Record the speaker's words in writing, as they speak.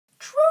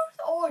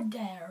or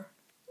dare?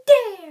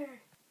 Dare!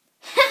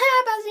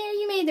 Haha, Bowser,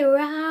 you made the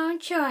wrong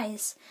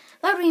choice.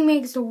 Ludwig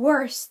makes the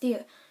worst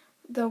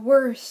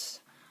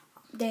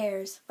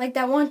dares. Like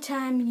that one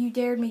time you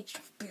dared me to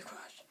be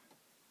crushed.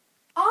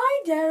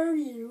 I dare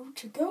you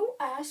to go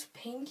ask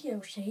Pink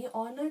Yoshi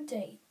on a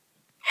date.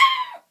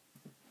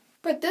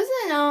 But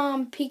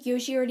doesn't Pink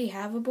Yoshi already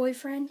have a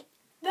boyfriend?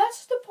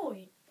 That's the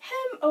point.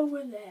 Him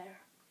over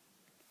there.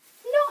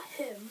 Not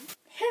him.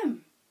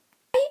 Him.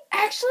 He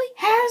actually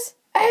has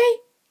a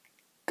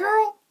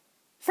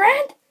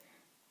girlfriend?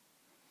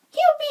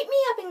 He'll beat me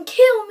up and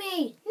kill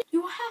me.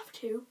 You have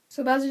to.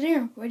 So Bowser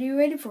Jr., what are you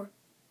waiting for?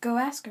 Go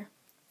ask her.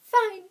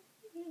 Fine.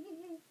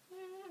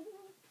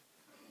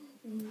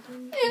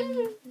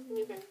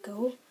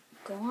 Go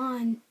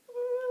on.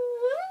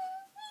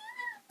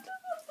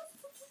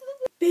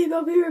 Babe,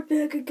 I'll be right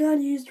back. I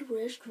gotta use the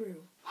restroom.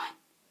 What?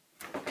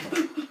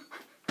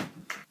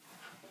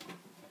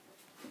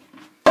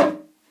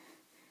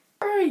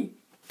 3,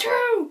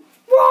 2,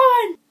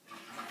 1.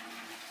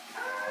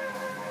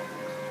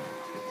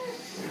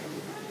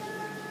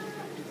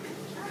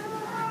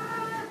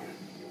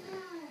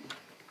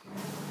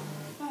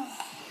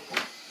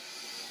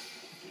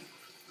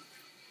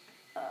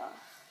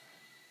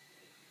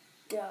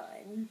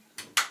 Done.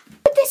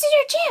 But this is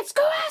your chance.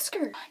 Go ask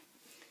her.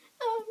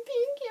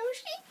 Pink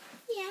Yoshi?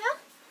 Yeah?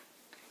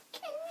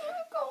 Can you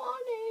go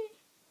on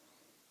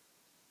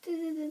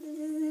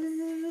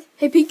a...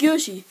 Hey, Pink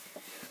Yoshi.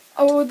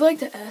 I would like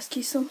to ask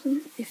you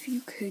something. If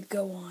you could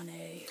go on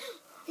a...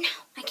 No,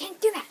 I can't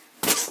do that.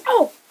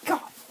 Oh,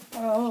 God.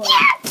 Oh.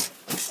 Get out of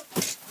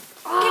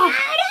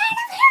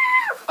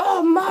here!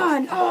 Oh,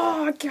 man.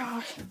 Oh,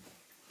 gosh.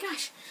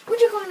 Gosh, would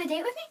you go on a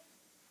date with me?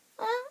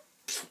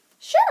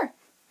 Sure.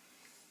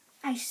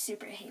 I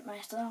super hate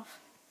myself.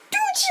 Dude,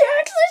 she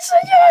actually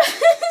said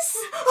yes.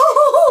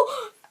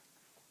 Oh!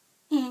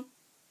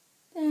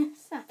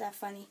 It's not that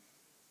funny.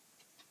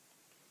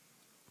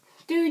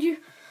 Dude,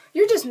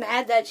 you're just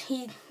mad that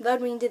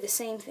Ludwig did the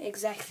same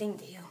exact thing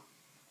to you.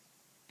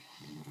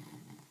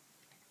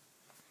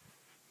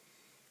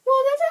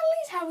 Well, that's at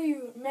least how he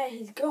met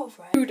his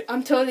girlfriend. Dude,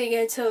 I'm totally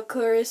gonna tell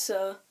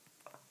Clarissa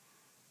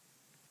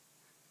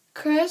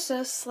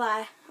quotation,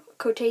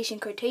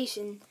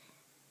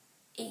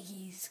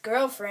 Iggy's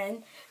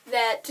girlfriend,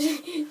 that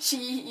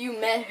you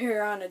met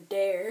her on a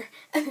dare.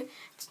 No, you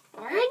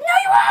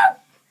won't!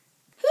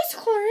 Who's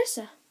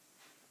Clarissa?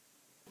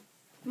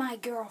 My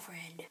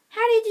girlfriend.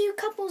 How did you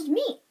couples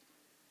meet?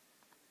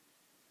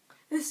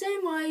 The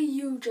same way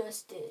you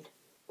just did.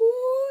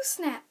 Ooh,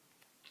 snap.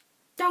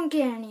 Don't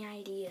get any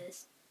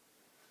ideas.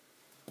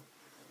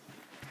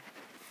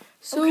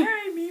 So,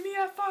 Okay, meet me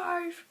at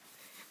 5.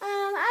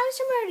 I have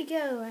somewhere to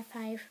go at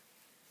 5.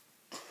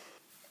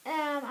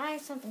 I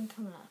have something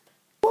coming up.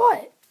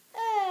 What?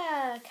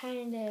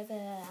 Kind of,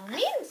 I'm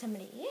meeting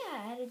somebody.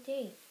 Yeah, at a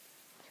date.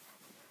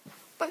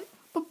 But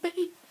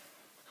babe,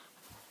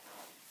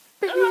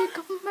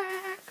 come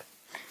back.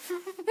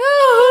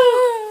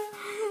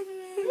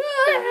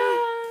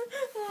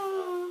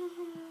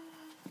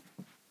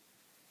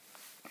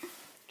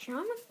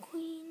 Drama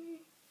queen.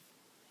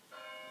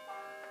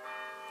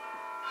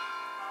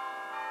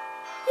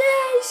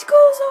 Yay,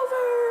 school's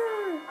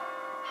over.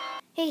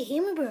 Hey,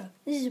 Hammer Bro,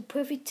 this is a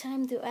perfect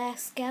time to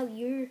ask out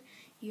your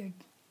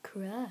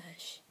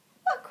crush.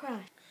 What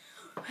crush?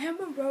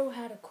 Hammer Bro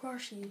had a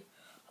crushie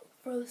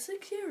for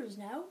 6 years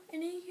now,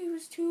 and he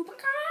used to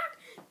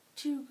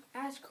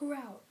ask her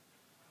out.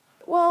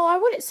 Well, I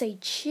wouldn't say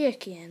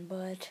chicken,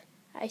 but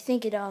I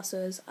think it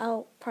also is.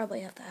 I'll probably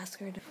have to ask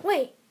her to...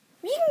 Wait,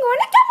 we can go on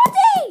a double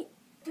date!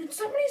 Did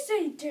somebody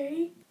say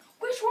date?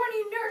 Which one of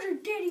you nerds are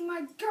dating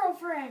my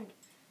girlfriend?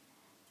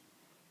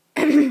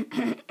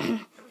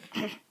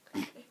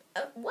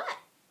 What?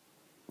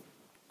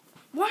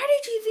 Why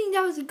did you think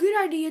that was a good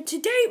idea to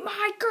date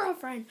my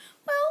girlfriend?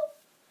 Well,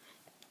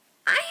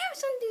 I have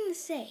something to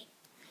say.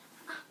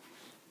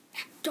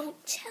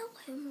 Don't tell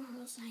him or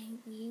else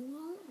we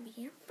won't be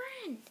your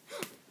friend.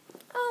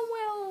 Oh,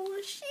 well,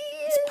 she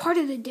is... It's part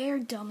of the dare,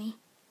 dummy.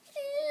 She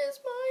is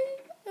my,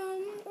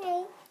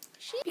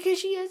 because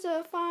she has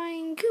a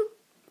fine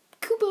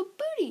Koopa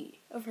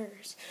booty of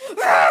hers.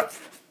 Help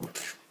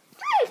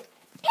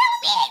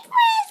me,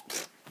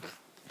 please!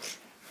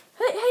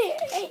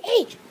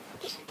 Hey!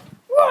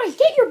 Roy,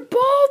 get your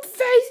bald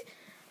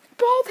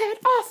head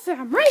off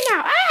them right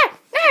now!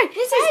 Hey!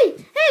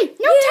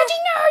 No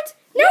touching nerds!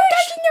 No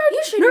touching nerds!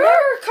 You should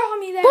never call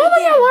me that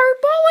Bully again.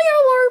 alert!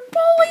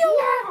 Bully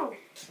alert!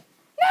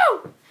 No!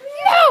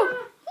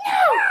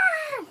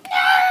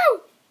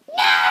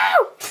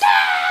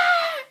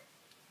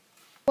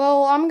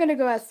 Well, I'm gonna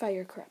go as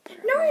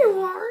Firecrapper. No,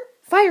 you aren't.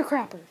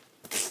 Firecrapper.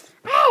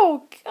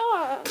 Oh,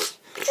 God. What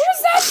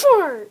was that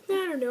for? I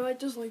don't know. I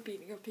just like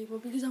beating up people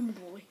because I'm a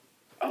bully.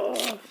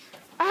 Oh.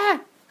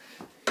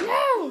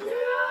 No!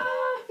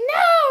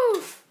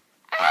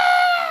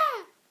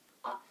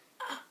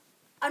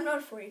 I'm not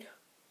afraid.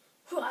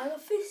 I have a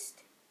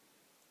fist.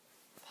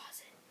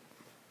 Pause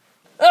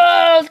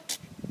it.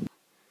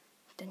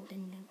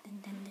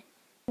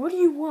 What do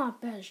you want,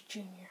 Baz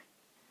Jr.?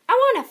 I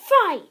want to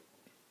fight.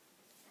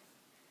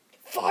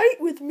 Fight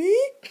with me?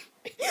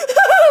 You have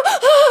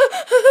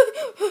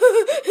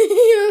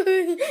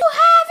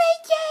a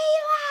gay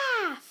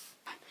laugh.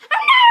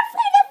 I'm not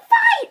afraid to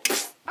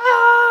fight.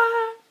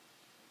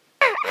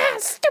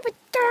 Stupid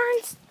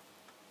darns.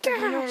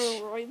 Gosh.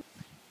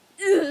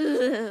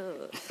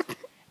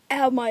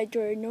 Ow, my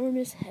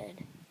ginormous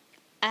head.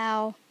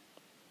 Ow.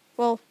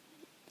 Well,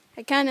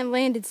 I kind of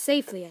landed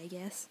safely, I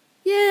guess.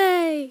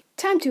 Yay!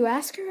 Time to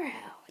ask her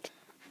out.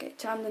 Okay,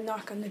 time to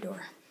knock on the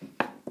door.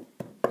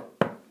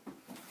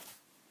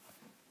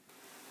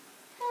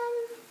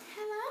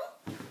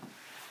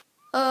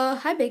 Hello?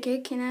 Hi,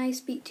 BJA. Can I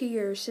speak to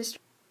your sister?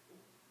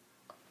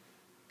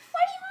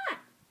 What do you want?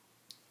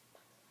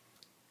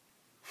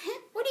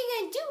 What are you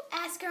going to do?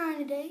 Ask her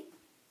on a date?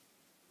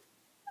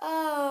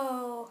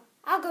 Oh,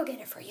 I'll go get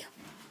it for you.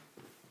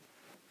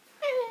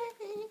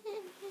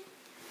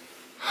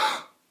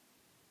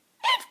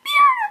 It's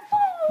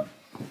beautiful!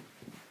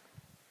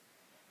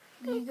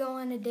 Will you go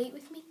on a date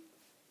with me?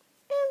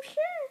 Sure.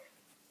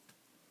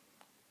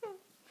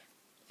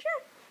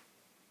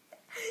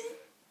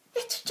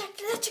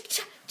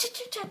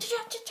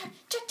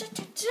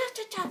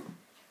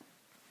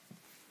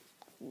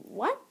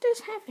 What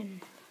just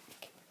happened?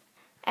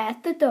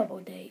 At the double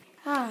date.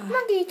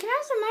 Monkey, can I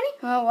have some money?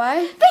 Oh,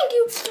 why? Thank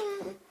you.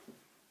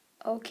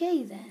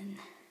 Okay, then.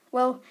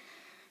 Well,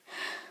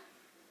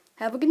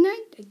 have a good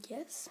night, I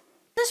guess.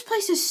 This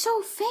place is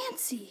so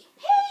fancy.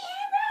 Hey,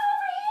 Amber,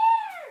 over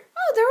here!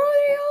 Oh, they're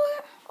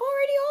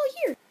already all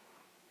here.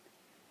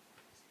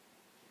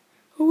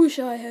 I wish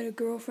I had a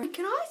girlfriend.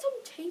 Can I have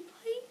some tape,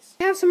 please?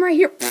 I have some right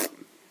here. It's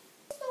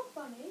not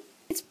funny.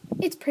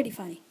 It's pretty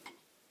funny.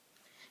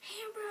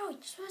 Hey, bro,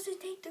 you're supposed to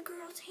take the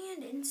girl's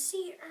hand and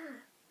see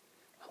her.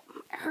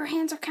 Her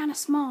hands are kind of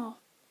small.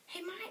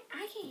 Hey,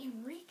 I can't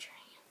even reach her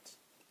hands.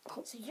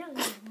 Oh, so you're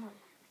the one.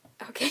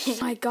 Okay. Oh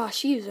my gosh,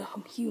 she is a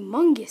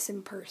humongous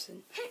in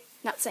person.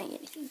 Not saying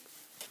anything.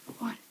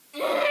 One.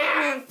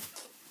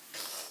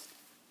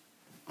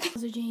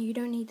 Virginia, you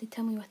don't need to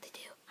tell me what to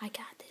do. I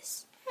got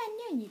this.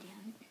 No, you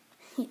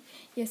don't.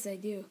 Yes, I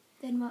do.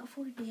 Then what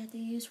food do you have to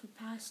use for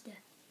pasta?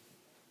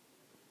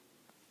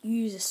 You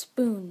use a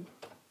spoon.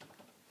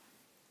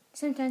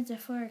 Sometimes a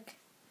fork.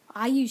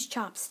 I use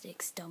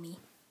chopsticks, dummy.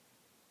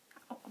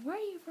 Where are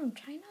you from,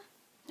 China?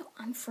 No,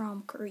 I'm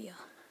from Korea.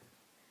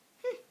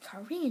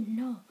 Korean,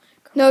 no.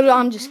 No,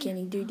 I'm just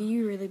kidding, dude. Do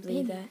you really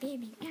believe that?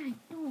 Baby, yeah,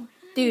 no.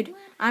 Dude,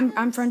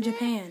 I'm from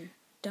Japan,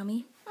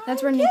 dummy.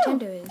 That's where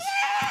Nintendo is.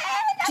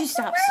 Dude,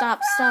 stop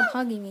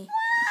hugging me.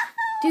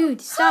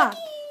 Dude, stop.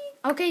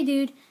 Okay,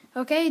 dude.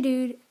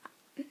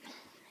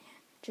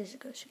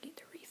 Jessica should get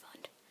the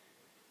refund.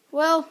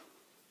 Well,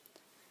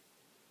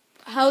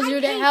 how's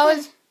your day?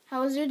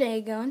 How's your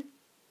day going?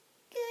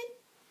 Good.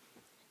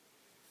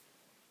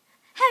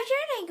 How's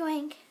your day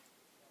going?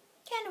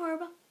 Kind of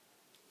horrible.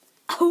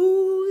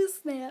 Oh,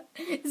 snap.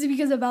 Is it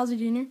because of Bowser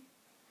Jr.?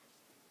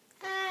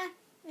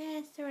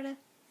 Yeah, sort of.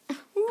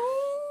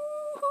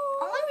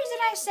 Only reason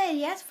I said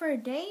yes for a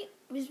date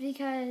was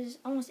because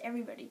almost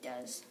everybody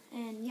does.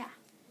 And yeah.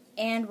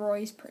 And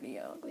Roy's pretty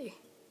ugly.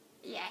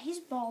 Yeah, he's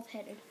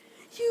bald-headed.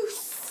 You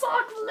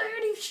suck,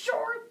 lady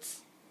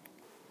shorts.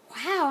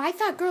 Wow, I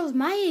thought girls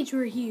my age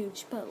were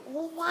huge, but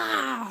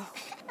wow.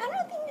 I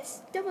don't think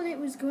this double date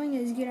was going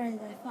as good as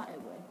I thought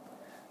it would.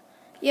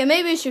 Yeah,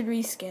 maybe I should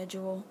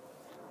reschedule.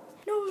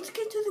 No, let's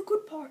get to the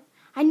good part.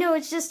 I know,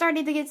 it's just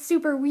starting to get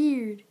super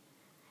weird.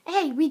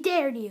 Hey, we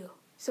dared you,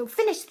 so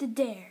finish the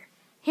dare.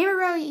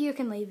 Hammer, you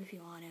can leave if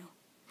you want to.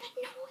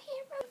 No,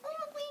 Hammer,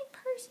 only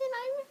person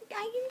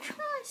I can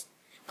trust.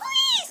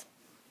 Please!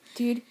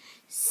 Dude.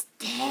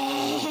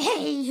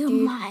 Stay, you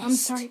Dude, must. I'm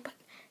sorry, but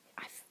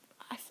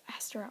I've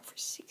asked her out for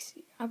 6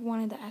 years. I've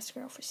wanted to ask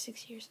her out for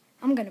 6 years.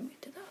 I'm going to move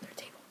to the other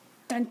table.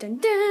 Dun, dun,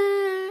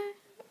 dun.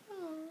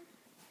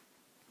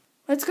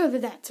 Let's go to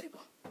that table.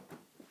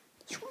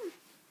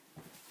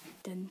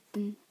 Dun,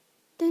 dun,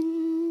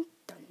 dun,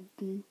 dun,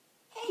 dun.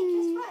 Hey,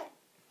 guess what?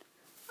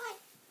 What?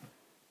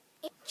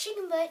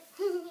 Chicken butt.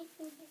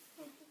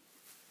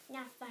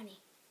 Not funny.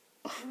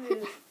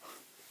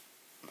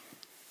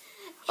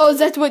 Oh, is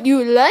that what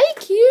you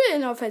like here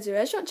in our fancy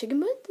restaurant? Chicken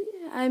butt?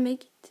 Yeah, I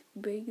make it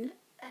very good.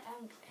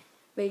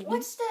 Very good.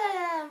 What's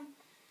the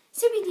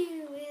soupy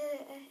do?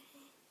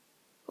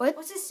 What?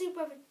 What's the soup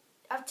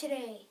of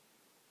today?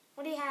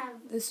 What do you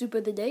have? The soup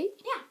of the day?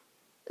 Yeah.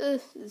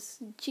 It's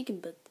chicken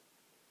butt.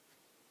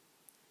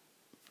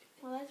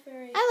 Well, that's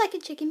very. I like a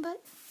chicken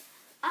butt.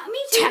 Me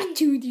too.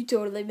 Dude, you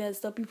totally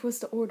messed up. You're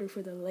supposed to order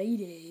for the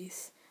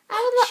ladies. I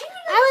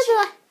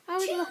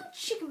would like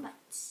chicken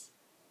butts.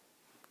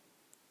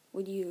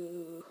 Would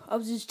you? I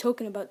was just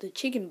talking about the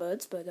chicken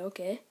butts, but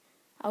okay.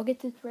 I'll get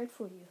this bread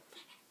for you.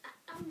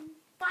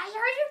 Why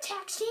are you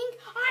texting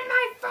on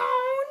my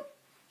phone?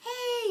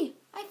 Hey,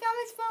 I found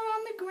this phone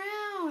on the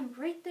ground,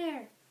 right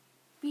there.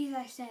 Because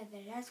I said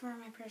that. That's where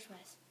my purse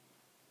was.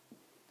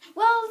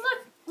 Well,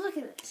 look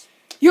at this.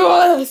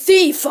 You're a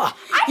thief.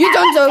 You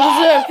don't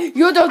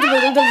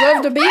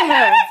deserve to be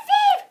here.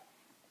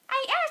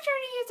 I asked her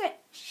to use it.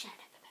 Shut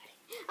up about it.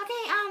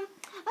 Okay,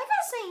 Like I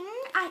was saying,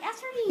 I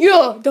asked her to...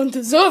 You don't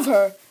deserve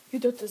her. You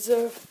don't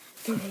deserve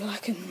the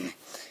liking.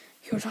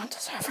 You don't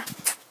deserve her.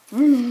 Hey,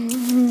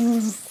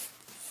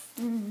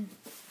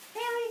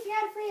 at least you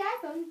got a free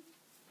iPhone.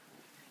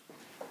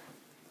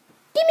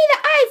 Give me the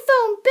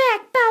iPhone back,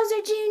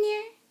 Bowser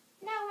Jr.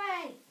 No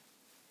way.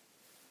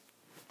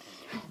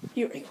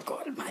 You're a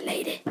good, my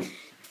lady.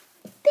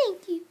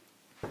 Thank you.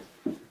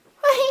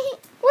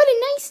 What a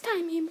nice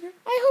time, Amber.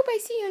 I hope I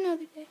see you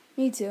another day.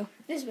 Me too.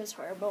 This was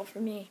horrible for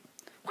me.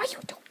 Why you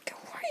don't go?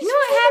 You know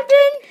what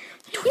happened?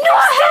 You know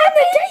what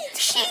happened?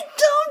 She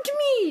dumped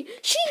me.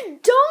 She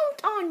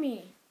dumped on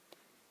me.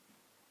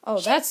 Oh,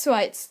 that's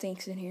why it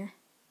stinks in here.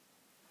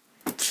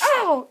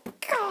 Oh,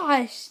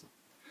 gosh.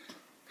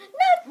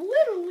 Not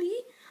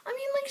literally. I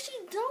mean, like, she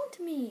dumped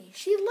me.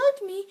 She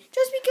left me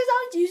just because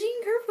I was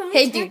using her phone.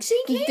 Hey,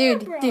 texting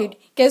Amber, dude.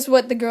 Guess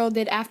what the girl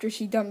did after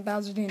she dumped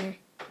Bowser Jr.?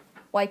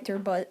 Wiped her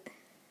butt.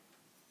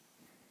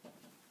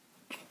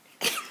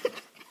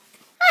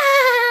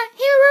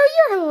 Hero,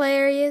 you're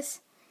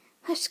hilarious.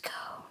 Let's go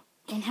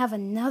and have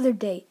another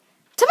date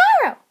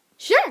tomorrow.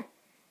 Sure.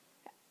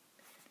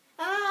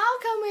 I'll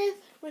come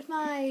with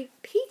my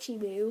peachy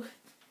boo.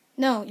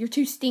 No, you're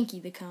too stinky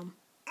to come.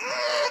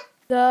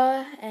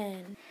 The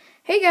end.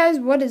 Hey guys,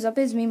 what is up?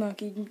 It's me,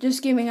 Monkey.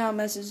 Just giving out a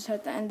message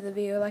at the end of the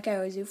video like I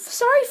always do.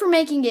 Sorry for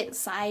making it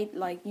side,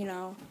 like, you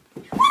know.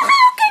 Good video,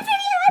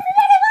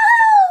 everybody!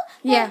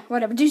 Yeah,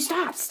 whatever. Dude,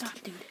 stop,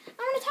 dude.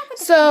 I'm gonna talk about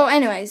So,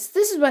 anyways,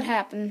 this is what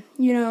happened.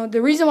 You know,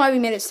 the reason why we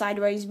made it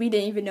sideways, we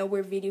didn't even know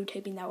we're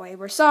videotaping that way.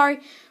 We're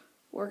sorry.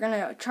 We're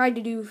gonna try to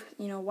do,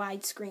 you know,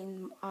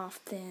 widescreen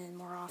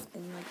more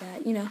often, like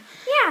that, you know.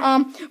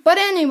 Yeah. But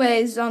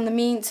anyways, on the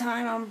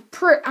meantime,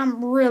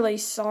 I'm really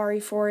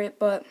sorry for it,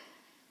 but.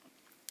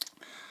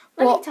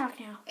 Let me talk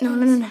now.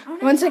 No.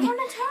 1 second.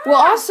 We'll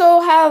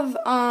also have,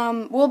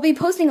 we'll be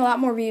posting a lot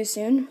more videos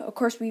soon. Of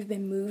course, we've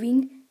been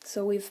moving,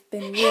 so we've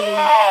been really...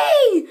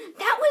 Hey!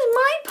 That was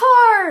my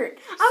part!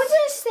 I was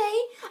gonna say...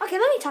 Okay,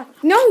 let me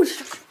talk. No!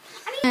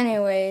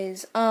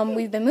 Anyways,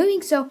 we've been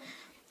moving, so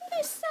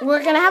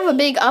we're gonna have a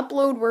big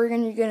upload. We're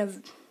gonna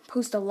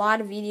post a lot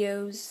of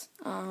videos,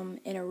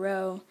 in a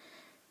row.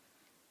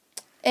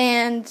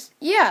 And,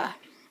 yeah,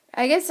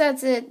 I guess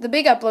that's it. The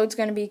big upload's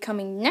gonna be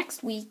coming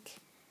next week.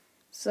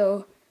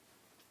 So,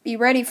 be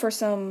ready for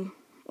some,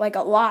 like,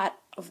 a lot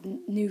of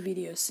new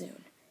videos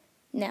soon.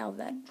 Now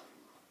that,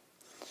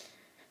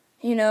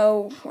 you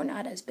know, we're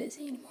not as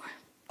busy anymore.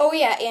 Oh,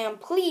 yeah, and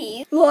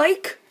please...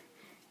 Like,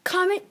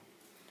 comment,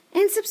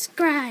 and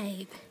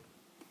subscribe.